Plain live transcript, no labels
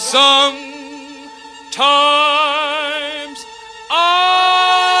Sometimes I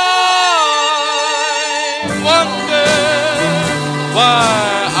wonder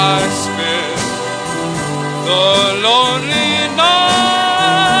why I spend the lonely night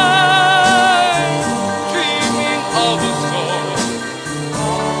dreaming of a song.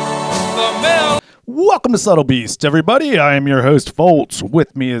 Welcome to Subtle Beast, everybody. I am your host, Foltz.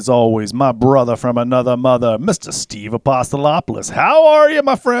 With me, as always, my brother from another mother, Mr. Steve Apostolopoulos. How are you,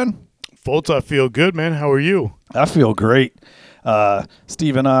 my friend? Foltz, I feel good, man. How are you? I feel great.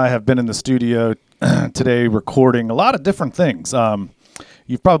 Steve and I have been in the studio today recording a lot of different things.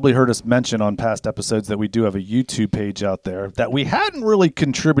 You've probably heard us mention on past episodes that we do have a YouTube page out there that we hadn't really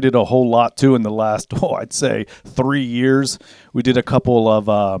contributed a whole lot to in the last, I'd say 3 years. We did a couple of,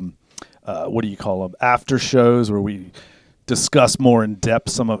 after shows where we discuss more in depth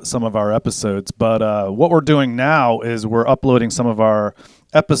some of our episodes. But what we're doing now is we're uploading some of our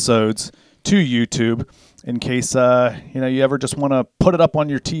episodes to YouTube in case you ever just want to put it up on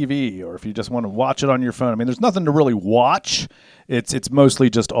your TV, or if you just want to watch it on your phone. I mean, there's nothing to really watch. It's mostly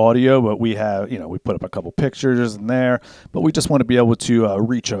just audio, but we have we put up a couple pictures in there, but we just want to be able to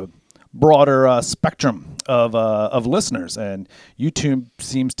reach a broader spectrum of listeners, and YouTube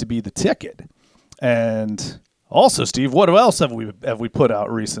seems to be the ticket. And also, Steve, what else have we put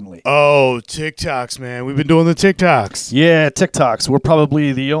out recently? Oh, TikToks, man. We've been doing the TikToks. Yeah, TikToks. We're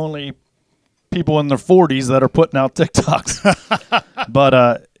probably the only people in their 40s that are putting out TikToks.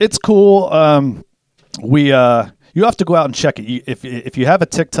 But it's cool. You have to go out and check it. If you have a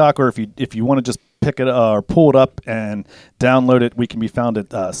TikTok, or if you want to just pick it or pull it up and download it, we can be found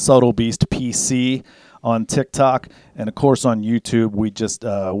at Subtle Beast PC on TikTok, and of course on YouTube we just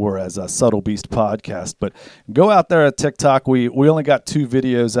we're as a Subtle Beast podcast. But go out there at TikTok. We only got 2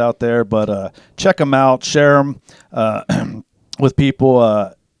 videos out there, but check them out, share them with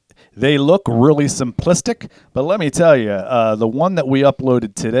people. They look really simplistic, but let me tell you, the one that we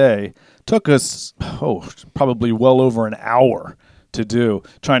uploaded today took us probably well over an hour to do,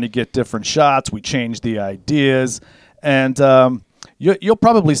 trying to get different shots. We changed the ideas, and you'll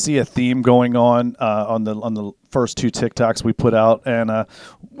probably see a theme going on the first 2 TikToks we put out, and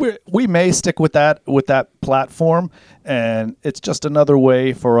we may stick with that platform, and it's just another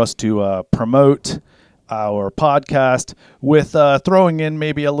way for us to promote our podcast with throwing in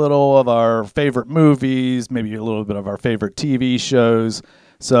maybe a little of our favorite movies, maybe a little bit of our favorite TV shows.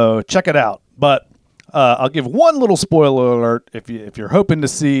 So check it out. But I'll give one little spoiler alert. If you're hoping to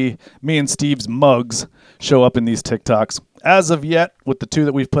see me and Steve's mugs show up in these TikToks, as of yet, with the 2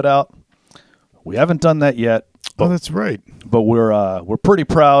 that we've put out, we haven't done that yet. But, that's right. But we're pretty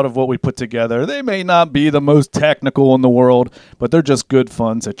proud of what we put together. They may not be the most technical in the world, but they're just good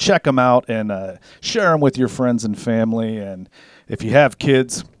fun. So check them out and share them with your friends and family. And if you have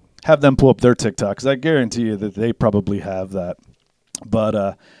kids, have them pull up their TikTok, because I guarantee you that they probably have that.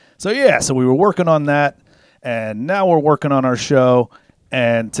 But so we were working on that, and now we're working on our show.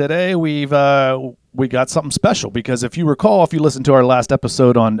 And today we got something special, because if you recall, if you listened to our last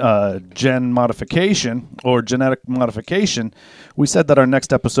episode on genetic modification, we said that our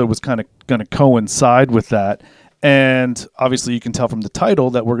next episode was kind of going to coincide with that. And obviously you can tell from the title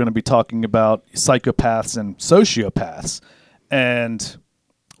that we're going to be talking about psychopaths and sociopaths. And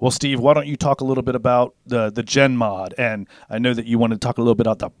well, Steve, why don't you talk a little bit about the gen mod? And I know that you want to talk a little bit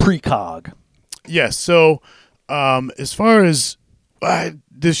about the precog. Yes. So as far as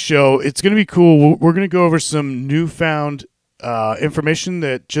this show, it's going to be cool. We're going to go over some newfound information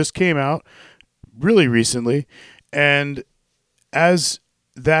that just came out really recently. And as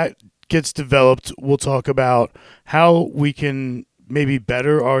that gets developed, we'll talk about how we can maybe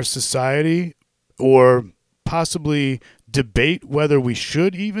better our society, or possibly debate whether we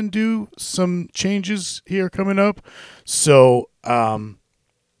should even do some changes here coming up. So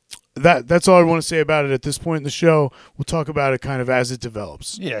that's all I want to say about it at this point in the show. We'll talk about it kind of as it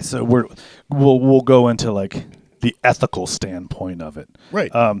develops. Yeah, so we'll go into like the ethical standpoint of it,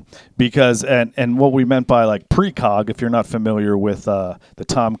 right? Because and what we meant by like precog, if you're not familiar with the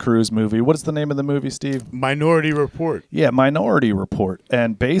Tom Cruise movie, what is the name of the movie, Steve? Minority Report. Yeah, Minority Report.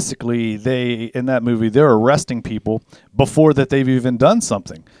 And basically, in that movie, they're arresting people before that they've even done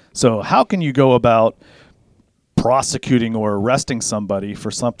something. So how can you go about prosecuting or arresting somebody for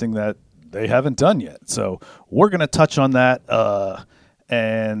something that they haven't done yet? So we're going to touch on that,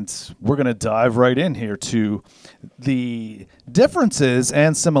 and we're going to dive right in here to the differences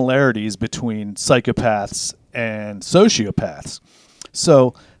and similarities between psychopaths and sociopaths.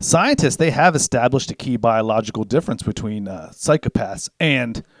 So scientists, they have established a key biological difference between psychopaths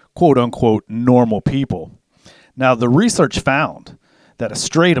and quote-unquote normal people. Now, the research found that a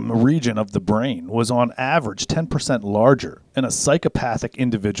stratum region of the brain was on average 10% larger in a psychopathic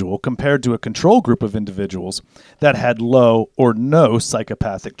individual compared to a control group of individuals that had low or no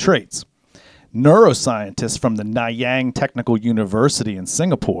psychopathic traits. Neuroscientists from the Nanyang Technical University in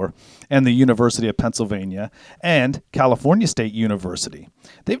Singapore and the University of Pennsylvania and California State University,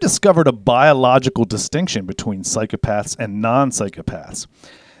 they've discovered a biological distinction between psychopaths and non-psychopaths.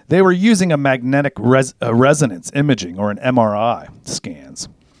 They were using a magnetic resonance imaging, or an MRI, scans.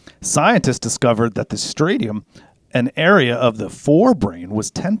 Scientists discovered that the stratum, an area of the forebrain,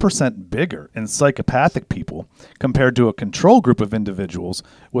 was 10% bigger in psychopathic people compared to a control group of individuals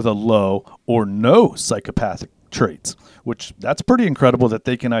with a low or no psychopathic traits, which that's pretty incredible that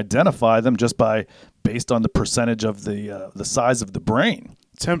they can identify them just based on the percentage of the size of the brain.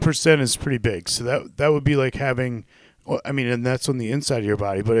 10% is pretty big. So that would be like having, well, I mean, and that's on the inside of your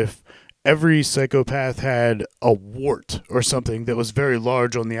body. But if every psychopath had a wart or something that was very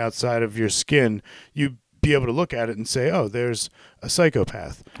large on the outside of your skin, you'd be able to look at it and say, oh, there's a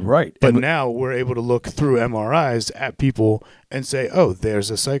psychopath. Right. But now we're able to look through MRIs at people and say, oh,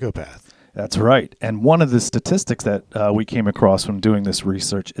 there's a psychopath. That's right. And one of the statistics that we came across from doing this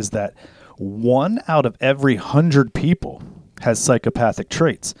research is that 1 out of every 100 people has psychopathic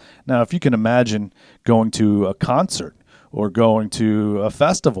traits. Now, if you can imagine going to a concert or going to a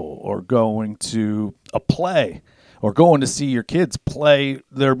festival or going to a play or going to see your kids play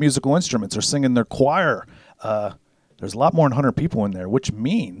their musical instruments or sing in their choir, there's a lot more than 100 people in there, which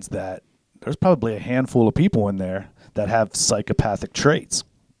means that there's probably a handful of people in there that have psychopathic traits.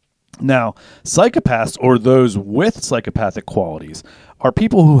 Now, psychopaths, or those with psychopathic qualities, are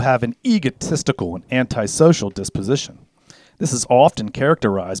people who have an egotistical and antisocial disposition. This is often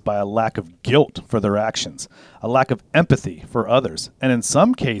characterized by a lack of guilt for their actions, a lack of empathy for others, and in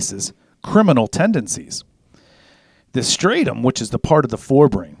some cases, criminal tendencies. The stratum, which is the part of the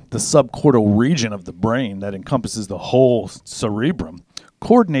forebrain, the subcortical region of the brain that encompasses the whole cerebrum,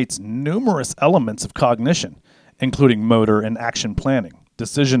 coordinates numerous elements of cognition, including motor and action planning,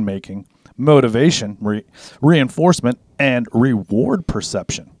 decision-making, motivation, reinforcement, and reward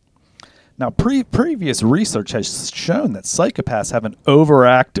perception. Now, previous research has shown that psychopaths have an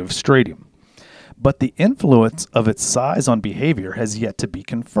overactive stratum, but the influence of its size on behavior has yet to be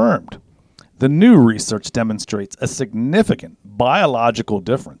confirmed. The new research demonstrates a significant biological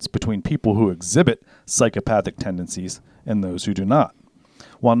difference between people who exhibit psychopathic tendencies and those who do not.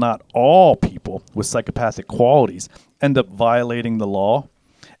 While not all people with psychopathic qualities end up violating the law,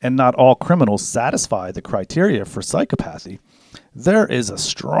 and not all criminals satisfy the criteria for psychopathy, there is a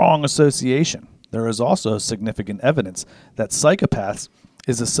strong association. There is also significant evidence that psychopaths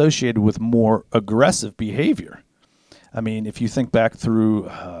is associated with more aggressive behavior. I mean, if you think back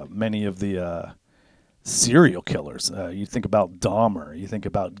through many of the serial killers, you think about Dahmer, you think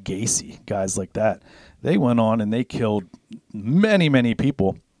about Gacy, guys like that. They went on and they killed many, many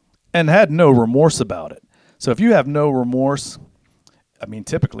people and had no remorse about it. So if you have no remorse, I mean,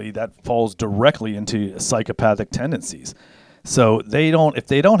 typically that falls directly into psychopathic tendencies. So if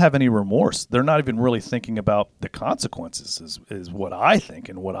they don't have any remorse, they're not even really thinking about the consequences, is what I think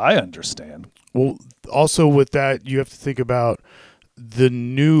and what I understand. Well, also with that, you have to think about the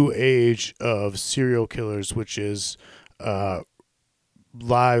new age of serial killers, which is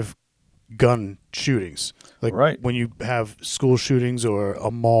live gun shootings. Like right. When you have school shootings or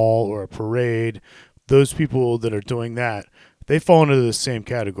a mall or a parade, those people that are doing that, they fall into the same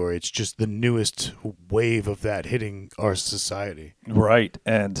category. It's just the newest wave of that hitting our society. Right.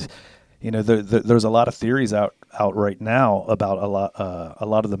 And, you know, there's a lot of theories out right now about a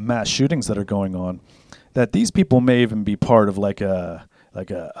lot of the mass shootings that are going on, that these people may even be part of like a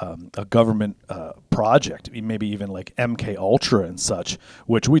government project, maybe even like MK Ultra and such,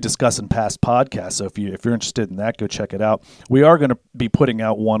 which we discuss in past podcasts. So if you're interested in that, go check it out. We are going to be putting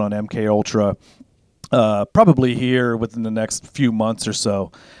out one on MK Ultra probably here within the next few months or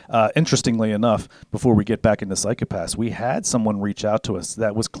so. Interestingly enough, before we get back into psychopaths, we had someone reach out to us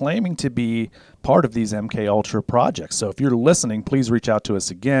that was claiming to be part of these MK Ultra projects. So if you're listening, please reach out to us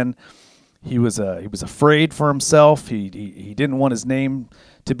again. He was afraid for himself. He didn't want his name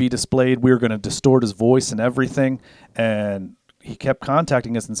to be displayed. We were going to distort his voice and everything, and he kept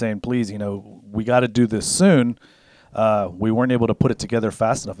contacting us and saying, "Please, you know, we got to do this soon." We weren't able to put it together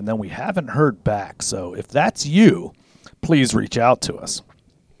fast enough, and then we haven't heard back. So if that's you, please reach out to us.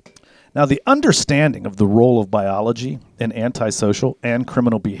 Now, the understanding of the role of biology in antisocial and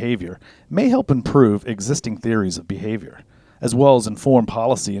criminal behavior may help improve existing theories of behavior, as well as inform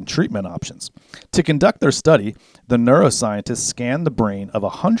policy and treatment options. To conduct their study, the neuroscientists scanned the brain of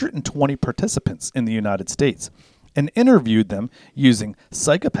 120 participants in the United States and interviewed them using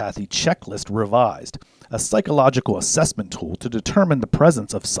Psychopathy Checklist Revised, a psychological assessment tool to determine the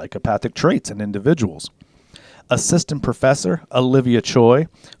presence of psychopathic traits in individuals. Assistant Professor Olivia Choi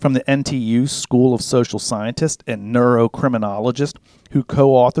from the NTU School of Social Scientist and neurocriminologist who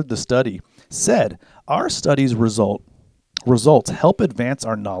co-authored the study said, "Our study's results help advance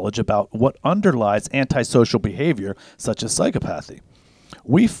our knowledge about what underlies antisocial behavior such as psychopathy.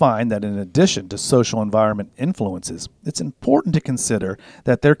 We find that in addition to social environment influences, it's important to consider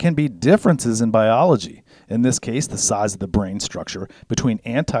that there can be differences in biology, in this case the size of the brain structure, between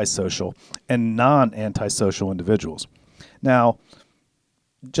antisocial and non-antisocial individuals." Now,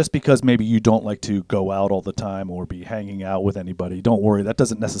 just because maybe you don't like to go out all the time or be hanging out with anybody, don't worry. That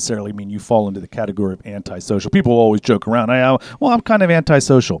doesn't necessarily mean you fall into the category of antisocial. People always joke around, I'm kind of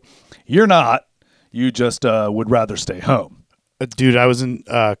antisocial. You're not. You just would rather stay home. Dude, I was in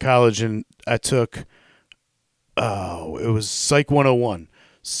college and I took, it was Psych 101.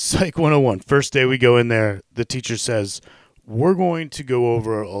 Psych 101. First day we go in there, the teacher says, "We're going to go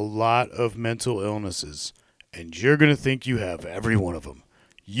over a lot of mental illnesses, and you're going to think you have every one of them.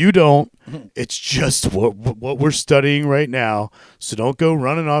 You don't. It's just what we're studying right now. So don't go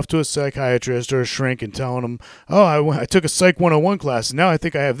running off to a psychiatrist or a shrink and telling them, I took a Psych 101 class, and now I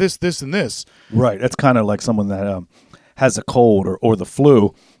think I have this, this, and this." Right. That's kind of like someone that has a cold or the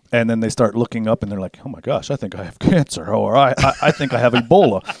flu, and then they start looking up and they're like, "Oh my gosh, I think I have cancer," or I think I have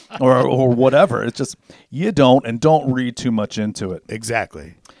Ebola, or whatever. It's just, you don't, and don't read too much into it.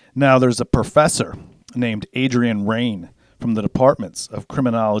 Exactly. Now, there's a professor named Adrian Rain from the departments of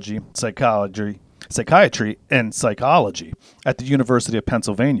criminology, psychiatry, and psychology at the University of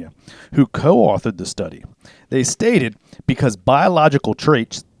Pennsylvania, who co-authored the study. They stated, because biological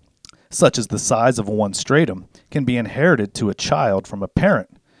traits, such as the size of one's stratum, can be inherited to a child from a parent,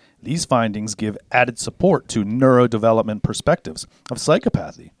 these findings give added support to neurodevelopment perspectives of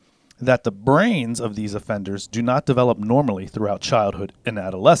psychopathy, that the brains of these offenders do not develop normally throughout childhood and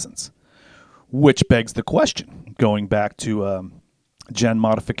adolescence. Which begs the question, going back to gen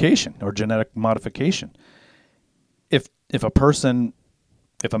modification or genetic modification. If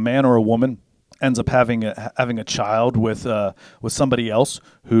a man or a woman ends up having a child with somebody else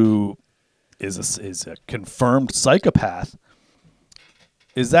who is a confirmed psychopath,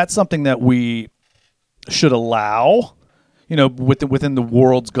 is that something that we should allow? Within the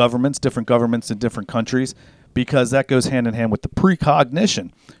world's governments, different governments in different countries, because that goes hand in hand with the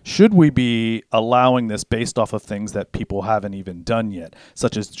precognition. Should we be allowing this based off of things that people haven't even done yet?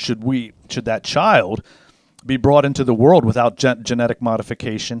 Such as, should that child be brought into the world without genetic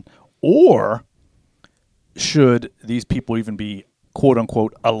modification, or should these people even be, quote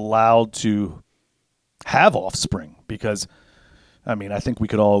unquote, allowed to have offspring? Because, I think we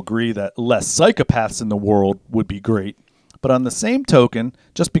could all agree that less psychopaths in the world would be great. But on the same token,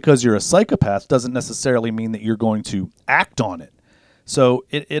 just because you're a psychopath doesn't necessarily mean that you're going to act on it. So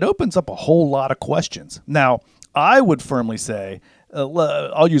it opens up a whole lot of questions. Now, I would firmly say,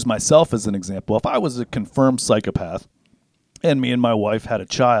 I'll use myself as an example. If I was a confirmed psychopath and me and my wife had a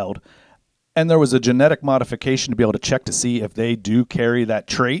child, and there was a genetic modification to be able to check to see if they do carry that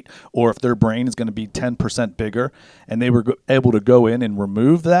trait or if their brain is going to be 10% bigger, and they were able to go in and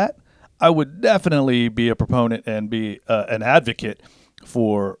remove that, I would definitely be a proponent and be an advocate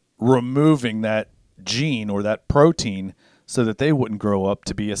for removing that gene or that protein so that they wouldn't grow up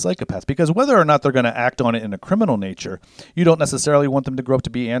to be a psychopath. Because whether or not they're going to act on it in a criminal nature, you don't necessarily want them to grow up to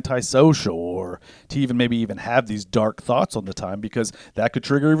be antisocial or to even have these dark thoughts all the time, because that could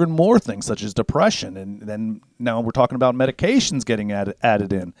trigger even more things such as depression. And then now we're talking about medications getting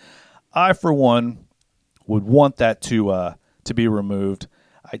added in. I, for one, would want that to be removed.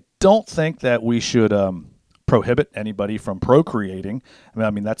 I don't think that we should prohibit anybody from procreating.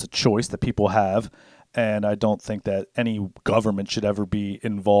 That's a choice that people have, and I don't think that any government should ever be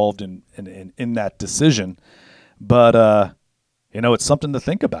involved in that decision. But it's something to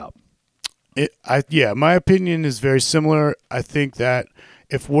think about. My opinion is very similar. I think that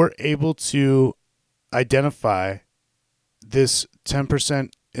if we're able to identify this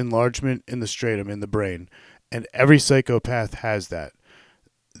 10% enlargement in the stratum in the brain, and every psychopath has that,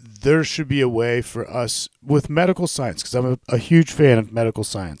 there should be a way for us with medical science, because I'm a huge fan of medical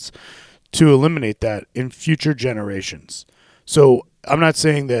science, to eliminate that in future generations. So I'm not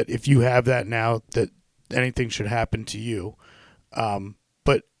saying that if you have that now that anything should happen to you,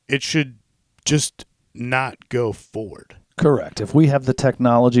 but it should just not go forward. Correct. If we have the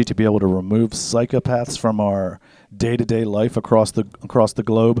technology to be able to remove psychopaths from our day-to-day life across the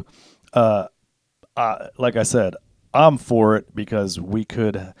globe, like I said, I'm for it, because we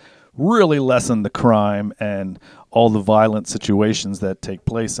could really lessen the crime and all the violent situations that take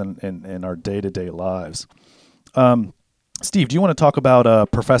place in our day-to-day lives. Steve, do you want to talk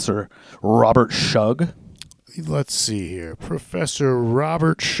about Professor Robert Shug? Let's see here. Professor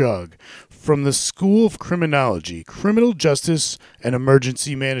Robert Shug from the School of Criminology, Criminal Justice, and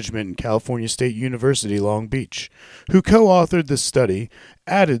Emergency Management in California State University, Long Beach, who co-authored this study,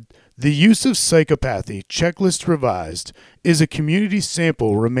 added, "The use of psychopathy, checklist revised, is a community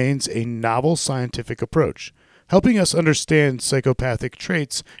sample remains a novel scientific approach, helping us understand psychopathic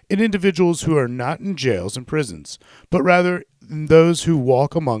traits in individuals who are not in jails and prisons, but rather in those who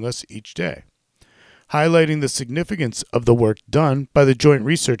walk among us each day." Highlighting the significance of the work done by the Joint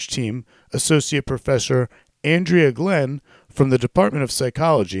Research Team, Associate Professor Andrea Glenn from the Department of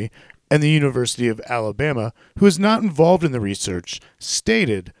Psychology and the University of Alabama, who is not involved in the research,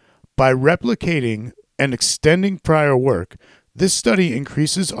 stated, "By replicating and extending prior work, this study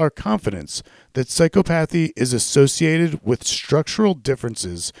increases our confidence that psychopathy is associated with structural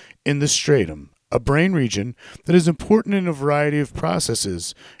differences in the striatum, a brain region that is important in a variety of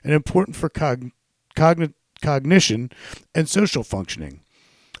processes and important for cognition and social functioning.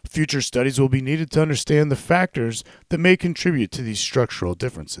 Future studies will be needed to understand the factors that may contribute to these structural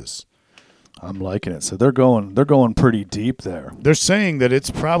differences." I'm liking it. So they're going pretty deep there. They're saying that it's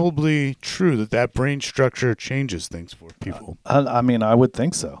probably true that brain structure changes things for people. I mean, I would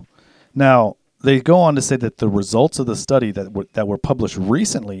think so. Now, they go on to say that the results of the study that were published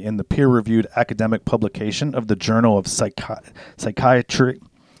recently in the peer-reviewed academic publication of the Journal of Psychiatry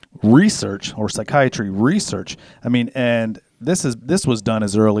Research. I mean, and this was done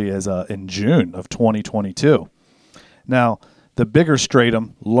as early as in June of 2022. Now, the bigger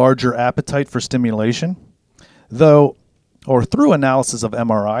stratum, larger appetite for stimulation, through analysis of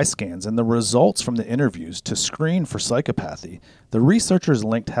MRI scans and the results from the interviews to screen for psychopathy, the researchers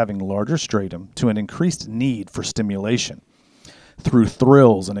linked having larger stratum to an increased need for stimulation through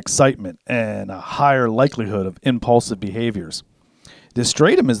thrills and excitement and a higher likelihood of impulsive behaviors. The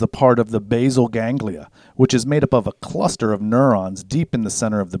stratum is the part of the basal ganglia, which is made up of a cluster of neurons deep in the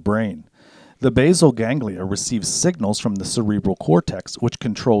center of the brain. The basal ganglia receives signals from the cerebral cortex, which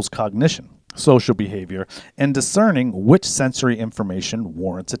controls cognition, social behavior, and discerning which sensory information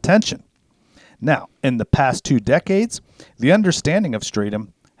warrants attention. Now, in the past 2 decades, the understanding of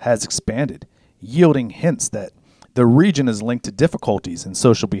stratum has expanded, yielding hints that the region is linked to difficulties in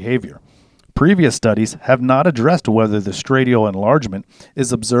social behavior. Previous studies have not addressed whether the stradial enlargement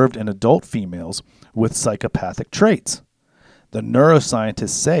is observed in adult females with psychopathic traits. The neuroscientists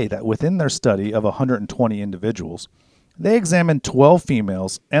say that within their study of 120 individuals, they examined 12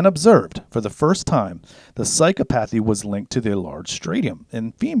 females and observed, for the first time, the psychopathy was linked to the enlarged stratum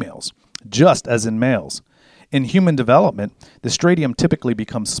in females, just as in males. In human development, the stratum typically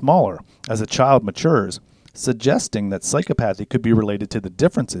becomes smaller as a child matures, suggesting that psychopathy could be related to the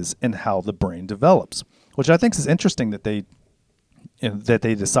differences in how the brain develops, which I think is interesting that they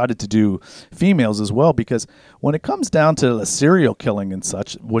decided to do females as well, because when it comes down to a serial killing and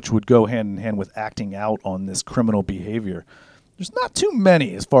such, which would go hand in hand with acting out on this criminal behavior, there's not too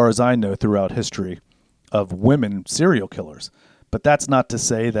many, as far as I know, throughout history of women serial killers. But that's not to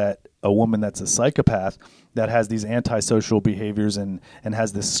say that a woman that's a psychopath that has these antisocial behaviors and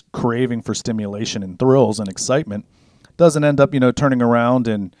has this craving for stimulation and thrills and excitement doesn't end up, turning around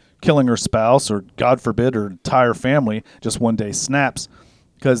and killing her spouse or, God forbid, her entire family just one day snaps,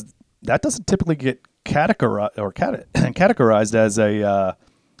 because that doesn't typically get categorized as a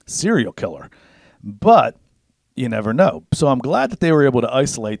serial killer. But you never know. So I'm glad that they were able to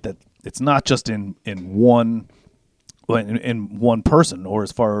isolate that it's not just in one person, or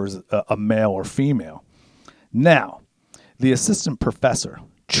as far as a male or female. Now, the assistant professor,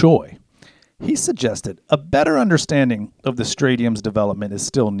 Choi, he suggested a better understanding of the stradium's development is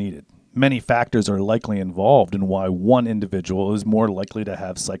still needed. Many factors are likely involved in why one individual is more likely to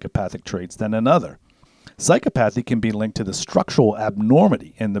have psychopathic traits than another. Psychopathy can be linked to the structural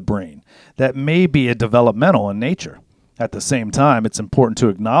abnormality in the brain that may be a developmental in nature. At the same time, it's important to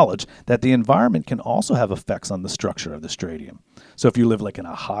acknowledge that the environment can also have effects on the structure of the stradium. So if you live in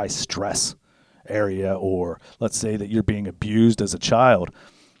a high stress area, or let's say that you're being abused as a child,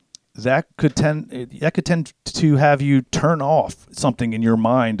 that could tend to have you turn off something in your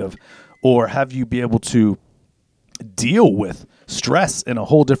mind or have you be able to deal with stress in a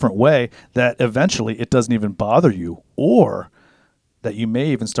whole different way, that eventually it doesn't even bother you, or that you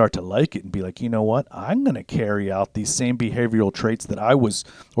may even start to like it and be like, you know what, I'm going to carry out these same behavioral traits that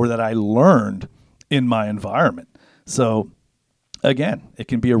I learned in my environment. So again, it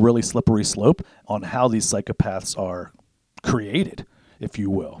can be a really slippery slope on how these psychopaths are created, if you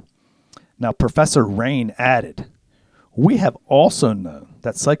will. Now, Professor Rain added, "We have also known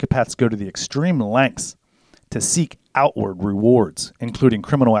that psychopaths go to the extreme lengths to seek outward rewards, including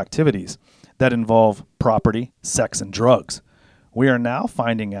criminal activities that involve property, sex, and drugs. We are now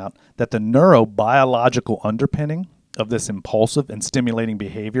finding out that the neurobiological underpinning of this impulsive and stimulating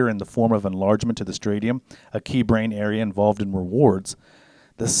behavior in the form of enlargement to the striatum, a key brain area involved in rewards.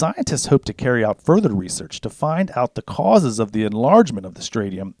 The scientists hope to carry out further research to find out the causes of the enlargement of the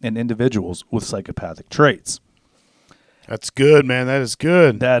striatum in individuals with psychopathic traits." That's good, man. That is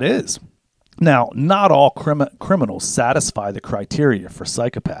good. That is. Now, not all criminals satisfy the criteria for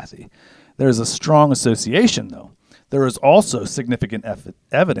psychopathy. There is a strong association, though. There is also significant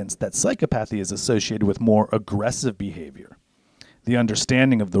evidence that psychopathy is associated with more aggressive behavior. The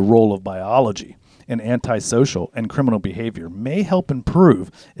understanding of the role of biology in antisocial and criminal behavior may help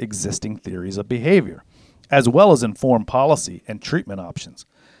improve existing theories of behavior, as well as inform policy and treatment options.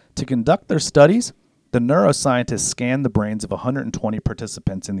 To conduct their studies, the neuroscientists scanned the brains of 120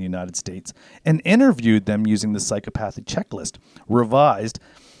 participants in the United States and interviewed them using the psychopathy checklist, revised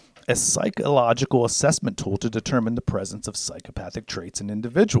a psychological assessment tool to determine the presence of psychopathic traits in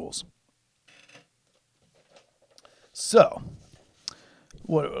individuals. So,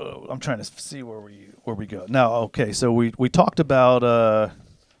 I'm trying to see where we go. Now, okay, so we talked about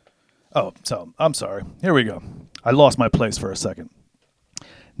I'm sorry. Here we go. I lost my place for a second.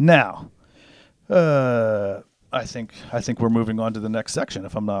 Now, I think we're moving on to the next section,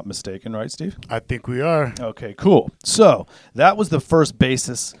 if I'm not mistaken, right, Steve? I think we are. Okay, cool. So that was the first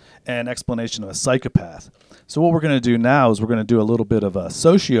basis and explanation of a psychopath. So what we're going to do now is we're going to do a little bit of a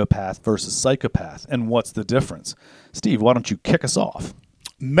sociopath versus psychopath, and what's the difference. Steve, why don't you kick us off?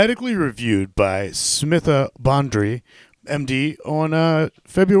 Medically reviewed by Smitha Bhandari, MD, on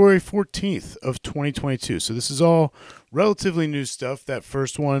February 14th of 2022. So this is all relatively new stuff. That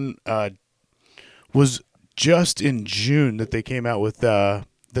first one was just in June that they came out with the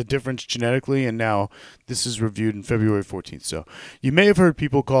difference genetically, and now this is reviewed in February 14th. So you may have heard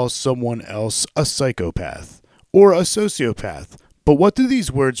people call someone else a psychopath or a sociopath, but what do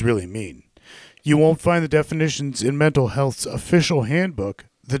these words really mean? You won't find the definitions in mental health's official handbook,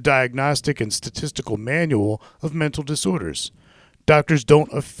 the Diagnostic and Statistical Manual of Mental Disorders. Doctors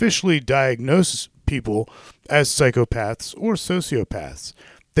don't officially diagnose people as psychopaths or sociopaths.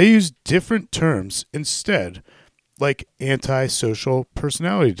 They use different terms instead, like antisocial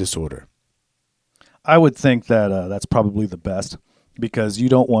personality disorder. I would think that that's probably the best, because you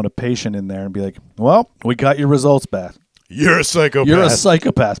don't want a patient in there and be like, well, we got your results back. You're a psychopath. You're a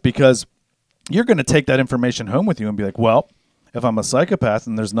psychopath, because you're going to take that information home with you and be like, well, if I'm a psychopath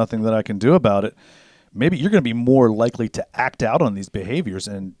and there's nothing that I can do about it, maybe you're going to be more likely to act out on these behaviors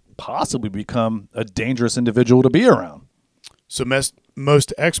and possibly become a dangerous individual to be around. So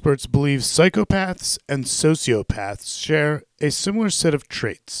most experts believe psychopaths and sociopaths share a similar set of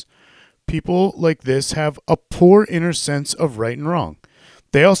traits. People like this have a poor inner sense of right and wrong.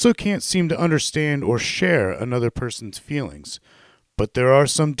 They also can't seem to understand or share another person's feelings. But there are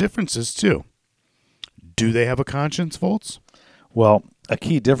some differences too. Do they have a conscience, Volts? Well, a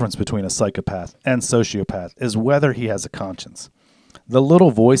key difference between a psychopath and sociopath is whether he has a conscience. The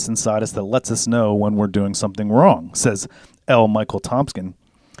little voice inside us that lets us know when we're doing something wrong, says L. Michael Tompkins.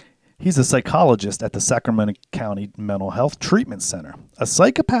 He's a psychologist at the Sacramento County Mental Health Treatment Center. A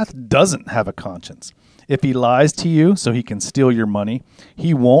psychopath doesn't have a conscience. If he lies to you so he can steal your money,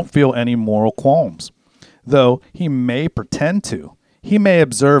 he won't feel any moral qualms. Though he may pretend to. He may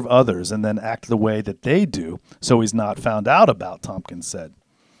observe others and then act the way that they do so he's not found out about, Tompkins said.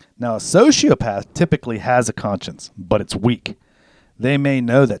 Now, a sociopath typically has a conscience, but it's weak. They may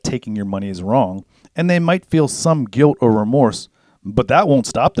know that taking your money is wrong, and they might feel some guilt or remorse, but that won't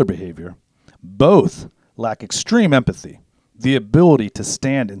stop their behavior. Both lack extreme empathy, the ability to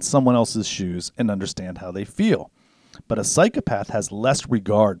stand in someone else's shoes and understand how they feel. But a psychopath has less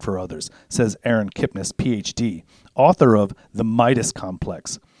regard for others, says Aaron Kipnis, Ph.D., author of The Midas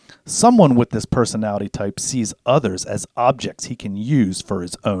Complex. Someone with this personality type sees others as objects he can use for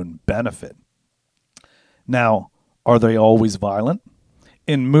his own benefit. Now, are they always violent?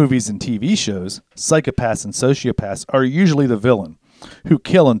 In movies and TV shows, psychopaths and sociopaths are usually the villain, who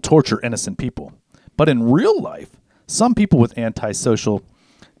kill and torture innocent people. But in real life, some people with antisocial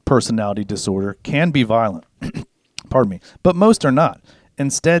personality disorder can be violent. Pardon me. But most are not.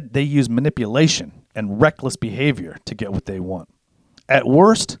 Instead, they use manipulation and reckless behavior to get what they want. At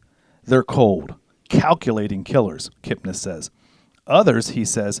worst, they're cold, calculating killers, Kipnis says. Others, he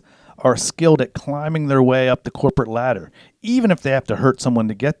says, are skilled at climbing their way up the corporate ladder, even if they have to hurt someone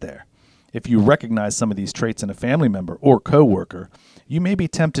to get there. If you recognize some of these traits in a family member or coworker, you may be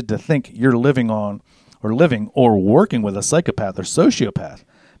tempted to think you're living or working with a psychopath or sociopath.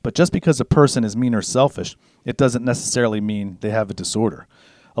 But just because a person is mean or selfish, it doesn't necessarily mean they have a disorder.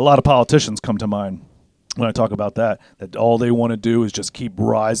 A lot of politicians come to mind when I talk about that all they want to do is just keep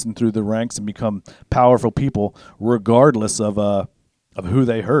rising through the ranks and become powerful people regardless of who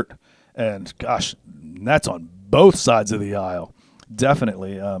they hurt. And gosh, that's on both sides of the aisle.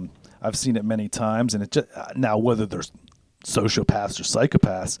 Definitely. I've seen it many times, and it just, now whether they're sociopaths or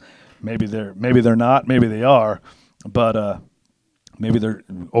psychopaths, maybe they're not, maybe they are, but maybe they're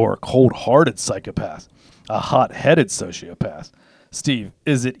or a cold-hearted psychopath, a hot-headed sociopath. Steve,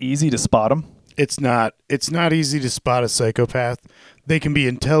 is it easy to spot them? It's not. It's not easy to spot a psychopath. They can be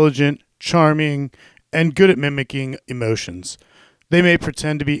intelligent, charming, and good at mimicking emotions. They may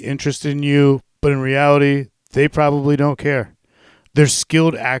pretend to be interested in you, but in reality, they probably don't care. They're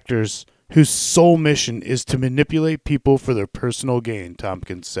skilled actors whose sole mission is to manipulate people for their personal gain,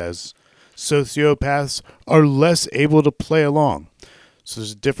 Tompkins says. Sociopaths are less able to play along. So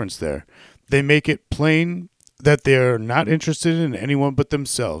there's a difference there. They make it plain that they're not interested in anyone but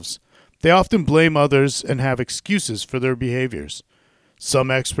themselves. They often blame others and have excuses for their behaviors. Some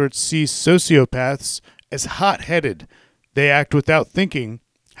experts see sociopaths as hot-headed. They act without thinking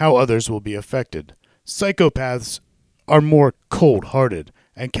how others will be affected. Psychopaths are more cold-hearted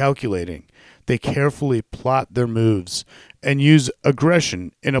and calculating. They carefully plot their moves and use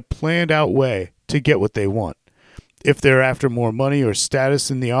aggression in a planned-out way to get what they want. If they're after more money or status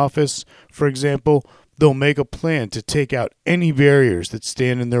in the office, for example, they'll make a plan to take out any barriers that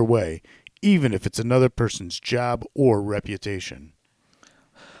stand in their way, even if it's another person's job or reputation.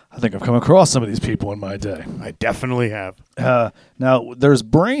 I think I've come across some of these people in my day. I definitely have. Now, there's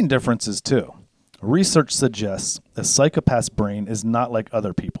brain differences, too. Research suggests a psychopath's brain is not like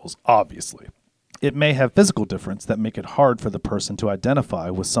other people's, obviously. It may have physical difference that make it hard for the person to identify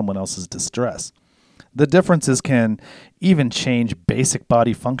with someone else's distress. The differences can even change basic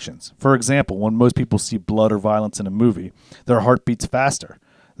body functions. For example, when most people see blood or violence in a movie, their heart beats faster,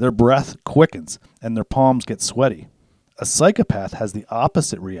 their breath quickens, and their palms get sweaty. A psychopath has the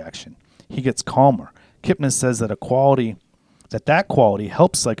opposite reaction. He gets calmer. Kipnis says that quality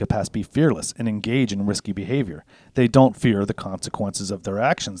helps psychopaths be fearless and engage in risky behavior. They don't fear the consequences of their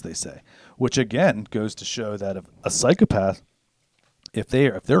actions, they say, which again goes to show that if a psychopath, if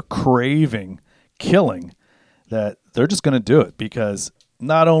they're craving killing, that they're just going to do it, because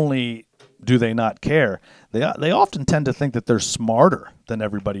not only do they not care, they often tend to think that they're smarter than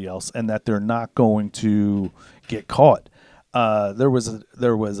everybody else and that they're not going to get caught. There was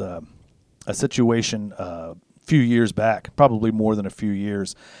a situation few years back, probably more than a few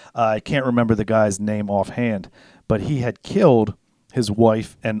years. I can't remember the guy's name offhand, but he had killed his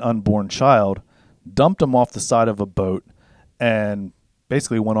wife and unborn child, dumped him off the side of a boat, and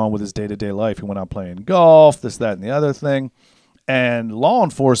basically went on with his day-to-day life. He went out playing golf, this, that, and the other thing. And law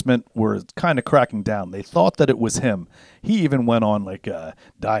enforcement were kind of cracking down. They thought that it was him. He even went on like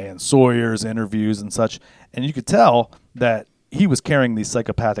Diane Sawyer's interviews and such. And you could tell that he was carrying these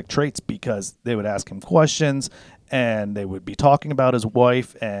psychopathic traits, because they would ask him questions and they would be talking about his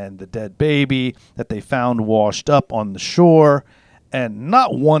wife and the dead baby that they found washed up on the shore. And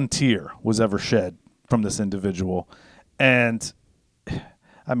not one tear was ever shed from this individual. And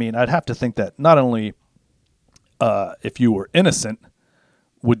I mean, I'd have to think that not only if you were innocent,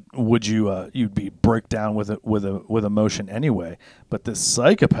 would you'd be break down with emotion anyway, but this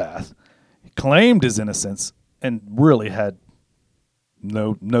psychopath claimed his innocence and really had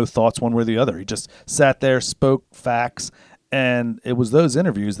no thoughts one way or the other. He just sat there, spoke facts, and it was those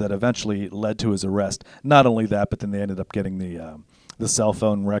interviews that eventually led to his arrest. Not only that, but then they ended up getting the cell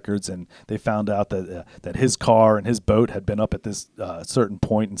phone records, and they found out that his car and his boat had been up at this certain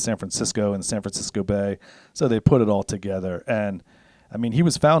point in San Francisco, in the San Francisco Bay. So they put it all together. And, I mean, he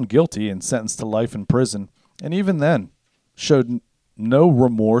was found guilty and sentenced to life in prison. And even then, showed no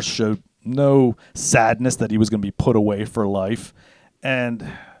remorse, showed no sadness that he was going to be put away for life.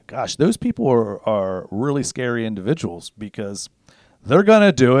 And, gosh, those people are really scary individuals, because they're going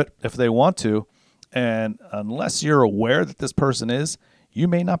to do it if they want to. And unless you're aware that this person is, you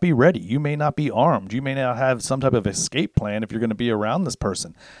may not be ready. You may not be armed. You may not have some type of escape plan if you're going to be around this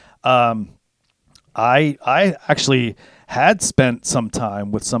person. I actually had spent some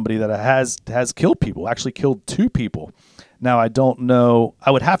time with somebody that has killed people, actually killed 2 people. Now, I don't know.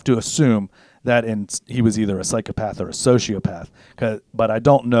 I would have to assume that he was either a psychopath or a sociopath, but I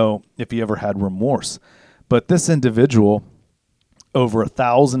don't know if he ever had remorse. But this individual, over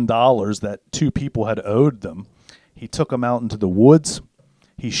 $1,000 that 2 people had owed them, he took them out into the woods.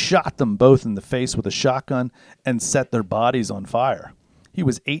 He shot them both in the face with a shotgun and set their bodies on fire. He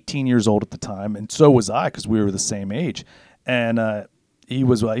was 18 years old at the time, and so was I because we were the same age. And he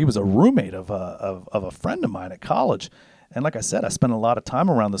was a roommate of a friend of mine at college. And like I said, I spent a lot of time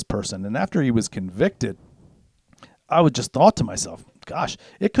around this person. And after he was convicted, I would just thought to myself, gosh,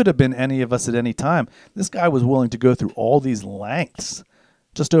 it could have been any of us at any time. This guy was willing to go through all these lengths,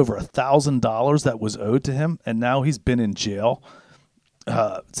 just over $1,000 that was owed to him. And now he's been in jail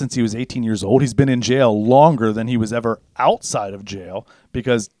since he was 18 years old. He's been in jail longer than he was ever outside of jail,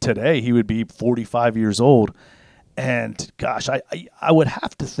 because today he would be 45 years old. And gosh, I would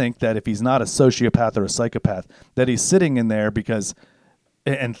have to think that if he's not a sociopath or a psychopath, that he's sitting in there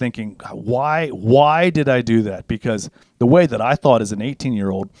and thinking, why did I do that? Because the way that I thought as an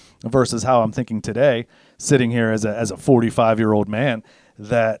 18-year-old versus how I'm thinking today, sitting here as a 45-year-old man,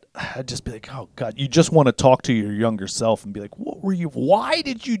 that I'd just be like, oh God, you just want to talk to your younger self and be like, why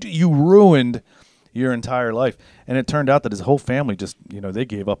did you ruined your entire life? And it turned out that his whole family just, they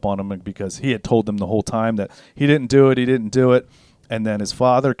gave up on him because he had told them the whole time that he didn't do it. And then his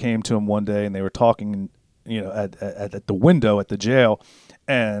father came to him one day and they were talking, at the window at the jail.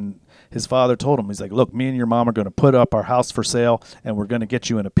 And his father told him, he's like, look, me and your mom are going to put up our house for sale and we're going to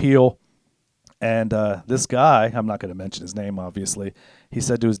get you an appeal. And this guy, I'm not going to mention his name, obviously, he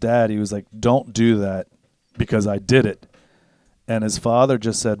said to his dad, he was like, don't do that because I did it. And his father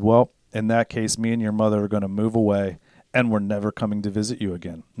just said, well, in that case, me and your mother are going to move away and we're never coming to visit you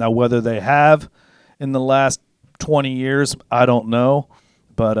again. Now, whether they have in the last 20 years, I don't know.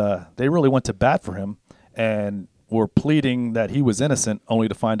 But they really went to bat for him and were pleading that he was innocent, only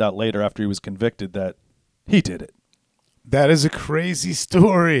to find out later after he was convicted that he did it. That is a crazy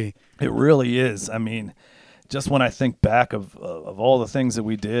story. It really is. I mean, just when I think back of all the things that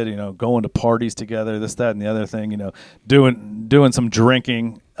we did, going to parties together, this, that, and the other thing, doing some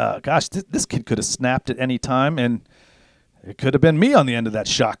drinking. Gosh, this kid could have snapped at any time, and it could have been me on the end of that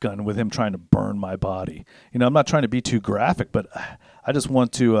shotgun with him trying to burn my body. I'm not trying to be too graphic, but I just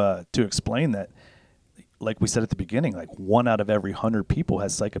want to explain that, like we said at the beginning, like 1 out of every 100 people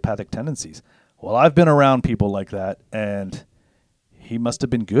has psychopathic tendencies. Well, I've been around people like that, and he must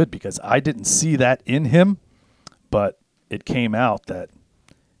have been good because I didn't see that in him, but it came out that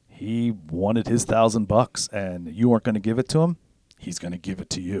he wanted his $1,000 and you weren't going to give it to him. He's going to give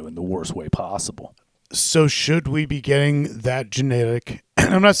it to you in the worst way possible. So should we be getting that genetic,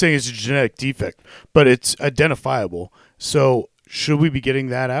 and I'm not saying it's a genetic defect, but it's identifiable. So should we be getting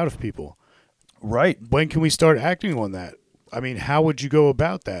that out of people? Right. When can we start acting on that? I mean, how would you go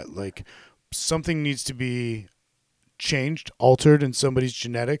about that? Like, something needs to be changed, altered in somebody's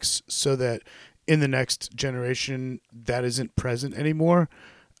genetics so that in the next generation that isn't present anymore.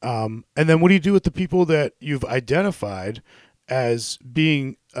 And then what do you do with the people that you've identified as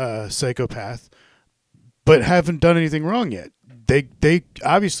being a psychopath but haven't done anything wrong yet? They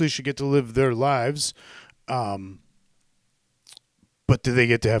obviously should get to live their lives, but do they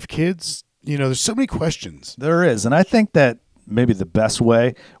get to have kids? There's so many questions. There is, and I think that maybe the best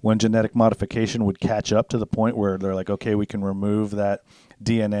way when genetic modification would catch up to the point where they're like, okay, we can remove that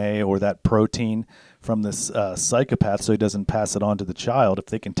DNA or that protein from this psychopath so he doesn't pass it on to the child. If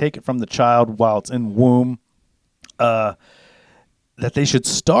they can take it from the child while it's in womb, that they should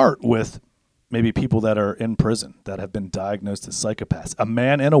start with maybe people that are in prison that have been diagnosed as psychopaths, a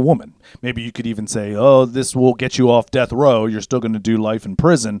man and a woman. Maybe you could even say, oh, this will get you off death row. You're still going to do life in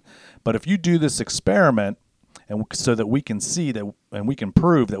prison. But if you do this experiment, and so that we can see that, and we can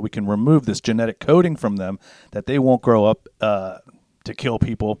prove that we can remove this genetic coding from them, that they won't grow up to kill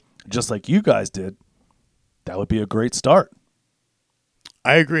people just like you guys did, that would be a great start.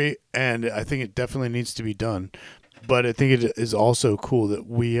 I agree, and I think it definitely needs to be done. But I think it is also cool that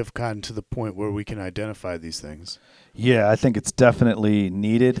we have gotten to the point where we can identify these things. Yeah, I think it's definitely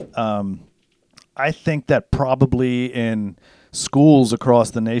needed. I think that probably in schools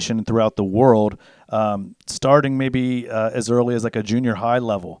across the nation and throughout the world, starting maybe as early as like a junior high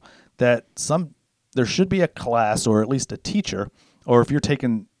level, that there should be a class or at least a teacher, or if you're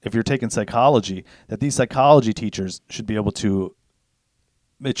taking psychology, that these psychology teachers should be able to.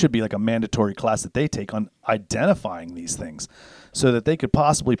 It should be like a mandatory class that they take on identifying these things so that they could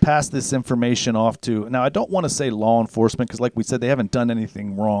possibly pass this information off to. Now, I don't want to say law enforcement because, like we said, they haven't done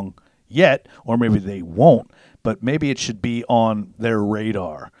anything wrong yet, or maybe they won't, but maybe it should be on their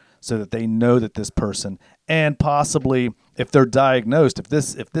radar so that they know that this person, and possibly if they're diagnosed, if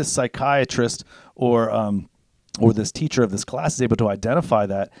this psychiatrist or or this teacher of this class is able to identify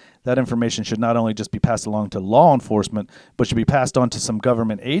that, that information should not only just be passed along to law enforcement, but should be passed on to some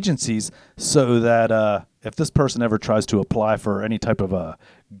government agencies so that if this person ever tries to apply for any type of a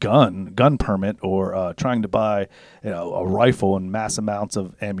gun permit or trying to buy a rifle and mass amounts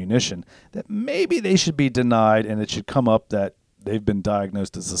of ammunition, that maybe they should be denied and it should come up that they've been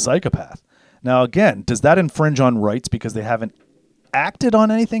diagnosed as a psychopath. Now, again, does that infringe on rights because they haven't acted on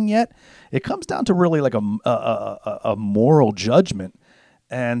anything yet? It comes down to really like a moral judgment,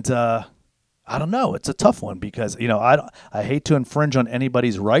 and I don't know. It's a tough one because I hate to infringe on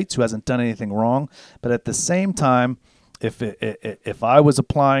anybody's rights who hasn't done anything wrong, but at the same time, if I was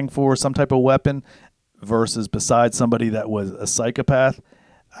applying for some type of weapon versus beside somebody that was a psychopath,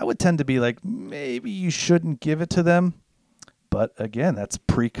 I would tend to be like, maybe you shouldn't give it to them. But again, that's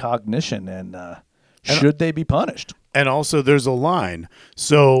precognition, and should they be punished? And also, there's a line.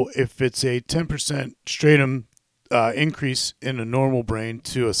 So if it's a 10% stratum increase in a normal brain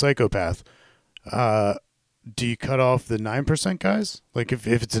to a psychopath, do you cut off the 9% guys? Like if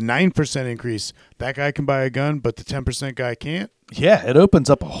it's a 9% increase, that guy can buy a gun, but the 10% guy can't? Yeah, it opens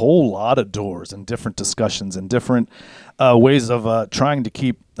up a whole lot of doors and different discussions and different ways of trying to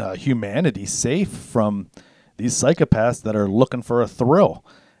keep humanity safe from these psychopaths that are looking for a thrill.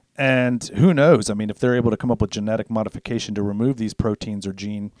 And who knows? I mean, if they're able to come up with genetic modification to remove these proteins or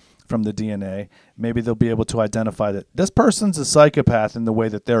gene from the DNA, maybe they'll be able to identify that this person's a psychopath in the way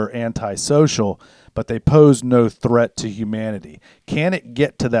that they're antisocial, but they pose no threat to humanity. Can it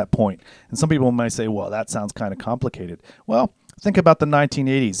get to that point? And some people might say, well, that sounds kind of complicated. Well, think about the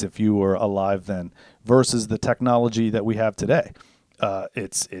 1980s, if you were alive then, versus the technology that we have today.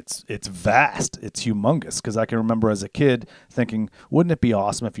 It's vast. It's humongous. Because I can remember as a kid thinking, wouldn't it be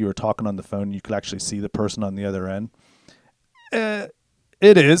awesome if you were talking on the phone and you could actually see the person on the other end?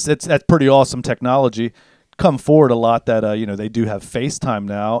 It is. That's pretty awesome technology. Come forward a lot that they do have FaceTime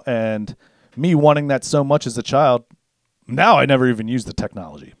now, and me wanting that so much as a child, now I never even use the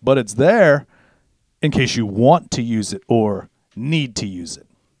technology, but it's there in case you want to use it or need to use it.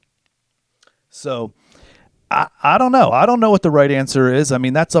 So I don't know. I don't know what the right answer is. I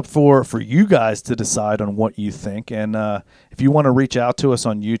mean, that's up for you guys to decide on what you think. And if you want to reach out to us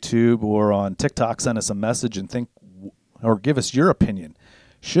on YouTube or on TikTok, send us a message and or give us your opinion.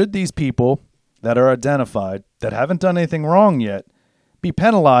 Should these people that are identified that haven't done anything wrong yet be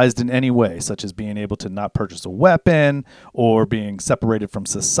penalized in any way, such as being able to not purchase a weapon or being separated from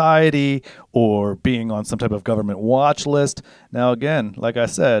society or being on some type of government watch list? Now, again, like I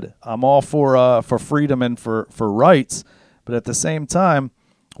said, I'm all for freedom and for rights, but at the same time,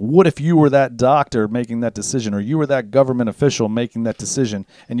 what if you were that doctor making that decision, or you were that government official making that decision,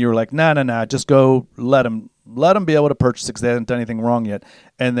 and you were like, nah, just go let them be able to purchase it because they haven't done anything wrong yet,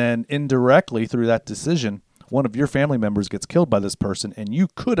 and then indirectly through that decision, one of your family members gets killed by this person, and you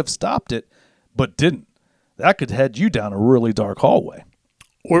could have stopped it, but didn't. That could head you down a really dark hallway.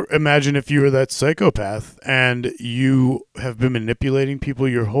 Or imagine if you were that psychopath and you have been manipulating people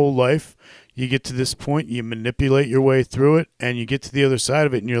your whole life. You get to this point, you manipulate your way through it, and you get to the other side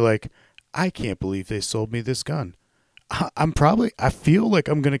of it, and you're like, I can't believe they sold me this gun. I feel like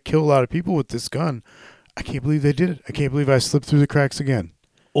I'm going to kill a lot of people with this gun. I can't believe they did it. I can't believe I slipped through the cracks again.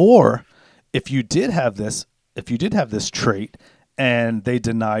 Or if you did have this trait and they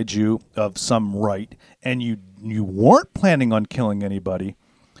denied you of some right and you weren't planning on killing anybody,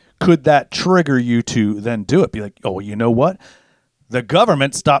 could that trigger you to then do it? Be like, oh, you know what? The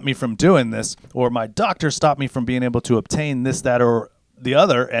government stopped me from doing this, or my doctor stopped me from being able to obtain this, that, or the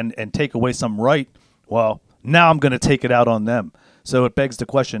other and take away some right. Well, now I'm going to take it out on them. So it begs the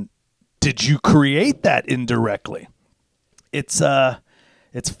question, did you create that indirectly? It's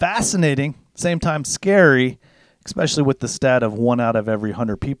fascinating, same time scary, especially with the stat of 1 out of every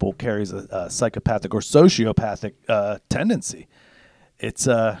 100 people carries a psychopathic or sociopathic tendency. It's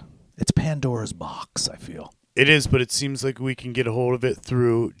Pandora's box, I feel. It is, but it seems like we can get a hold of it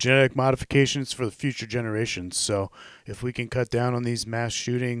through genetic modifications for the future generations. So if we can cut down on these mass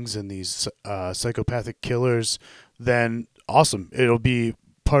shootings and these psychopathic killers, then awesome. It'll be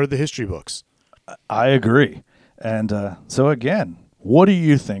part of the history books. I agree. And so again, what do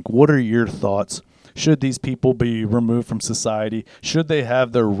you think? What are your thoughts? Should these people be removed from society? Should they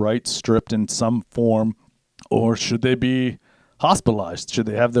have their rights stripped in some form? Or should they be hospitalized? Should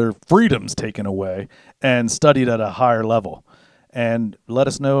they have their freedoms taken away and studied at a higher level? And let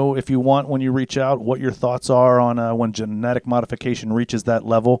us know if you want, when you reach out, what your thoughts are on when genetic modification reaches that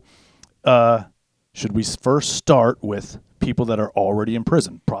level. Should we first start with people that are already in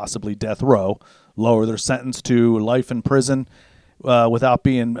prison, possibly death row, lower their sentence to life in prison, without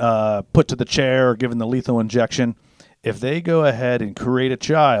being put to the chair or given the lethal injection, if they go ahead and create a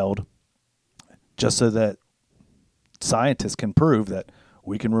child just so that scientists can prove that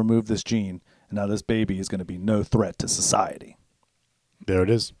we can remove this gene and now this baby is going to be no threat to society. There it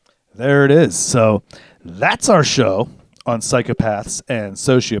is. There it is. So that's our show on psychopaths and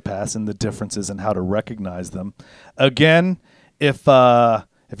sociopaths and the differences and how to recognize them. Again, if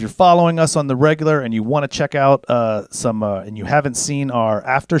you're following us on the regular and you want to check out some and you haven't seen our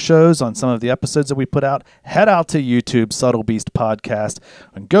after shows on some of the episodes that we put out, head out to YouTube, Subtle Beast Podcast,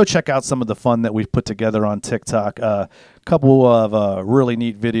 and go check out some of the fun that we've put together on TikTok. A couple of really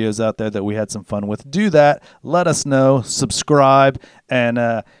neat videos out there that we had some fun with. Do that. Let us know. Subscribe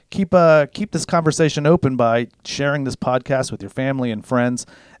and keep this conversation open by sharing this podcast with your family and friends.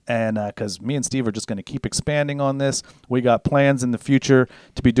 And because me and Steve are just going to keep expanding on this. We got plans in the future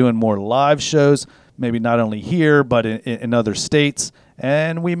to be doing more live shows, maybe not only here, but in other states.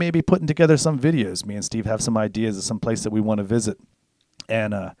 And we may be putting together some videos. Me and Steve have some ideas of some place that we want to visit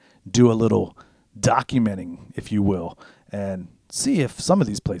and do a little documenting, if you will, and see if some of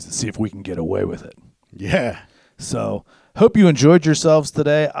these places, see if we can get away with it. Yeah. So hope you enjoyed yourselves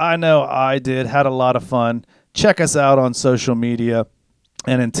today. I know I did. Had a lot of fun. Check us out on social media.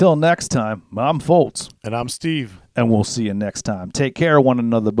 And until next time, I'm Foltz. And I'm Steve. And we'll see you next time. Take care of one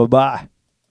another. Bye-bye.